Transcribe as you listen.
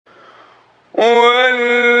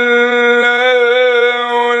والله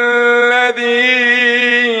الذي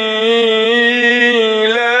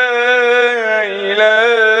لا إله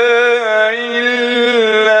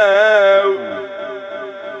إلا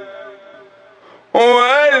هو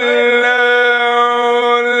والله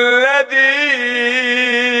الذي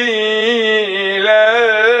لا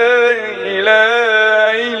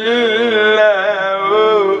إله إلا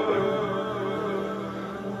هو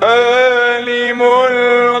عالم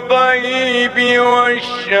الغيب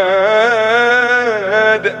والشهادة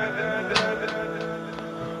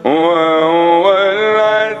وهو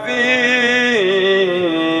العزيز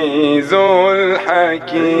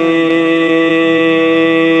الحكيم.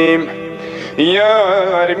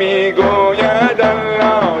 یار میگوید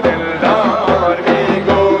الله دلدار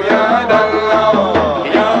میگوید الله،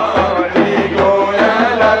 یار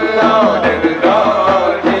میگوید الله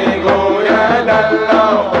دلدار میگوید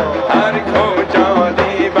الله، هر کجا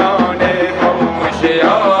دیوانه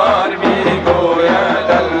هوشیار میگوید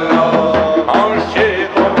الله،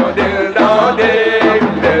 عاشق و دلداده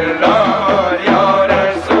دلدار یا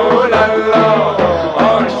رسول الله،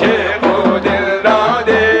 عاشق و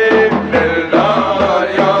دلداده دلدار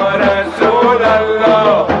یا رسول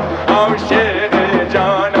الله، عاشق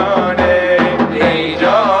جانانه ای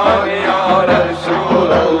جان یا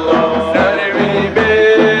رسول الله. سروی به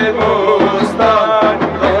بوستان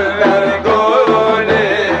گل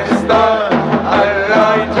گلستان،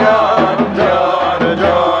 الله جان جان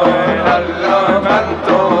جان، الله من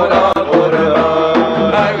تو را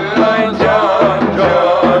قربان، الله جان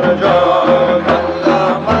جان جان،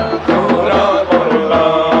 الله من تو را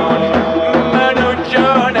قربان. من و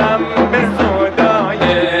جانم به سودای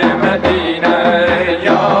مدینه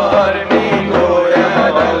یار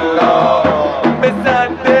میگوید الله، به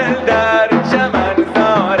صد دل در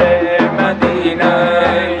چمنزار مدینه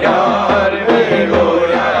یار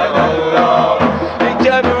میگوید الله،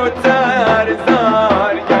 کبوتر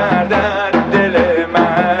زار گردد دل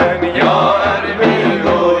من یار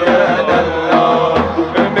میگوید الله،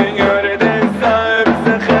 به گرد سبز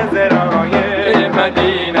خضرای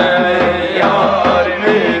مدینه یار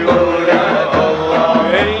میگوید الله،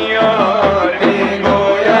 یار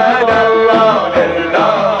میگوید الله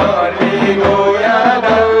دلدار میگوید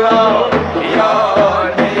الله،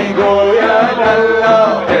 یار میگوید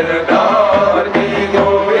الله دلدار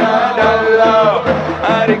میگوید الله،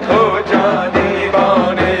 هر کجا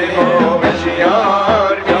دیوانه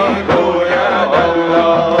هوشیار میگوید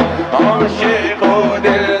الله، عاشق و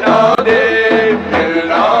دلداده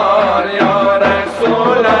دلدار یا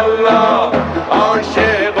رسول الله،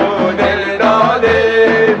 عاشق و دلداده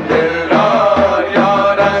دلدار یا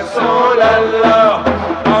رسول الله،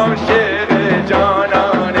 عاشق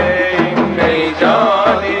جانانه ای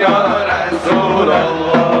جان یا رسول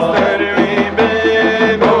الله. سروی به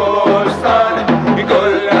بوستان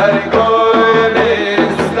گل در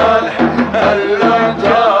گلستان، الله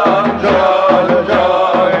جان جان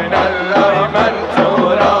جان، الله من تو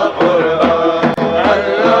را قربان،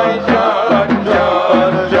 الله جان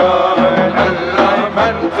جان جان، الله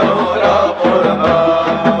من تو را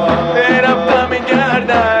قربان. رفتم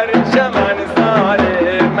گردر چمنزار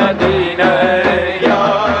مدینه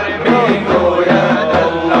یار میگوید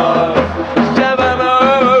الله، شبم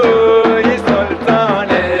اوی سلطان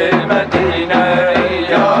مدینه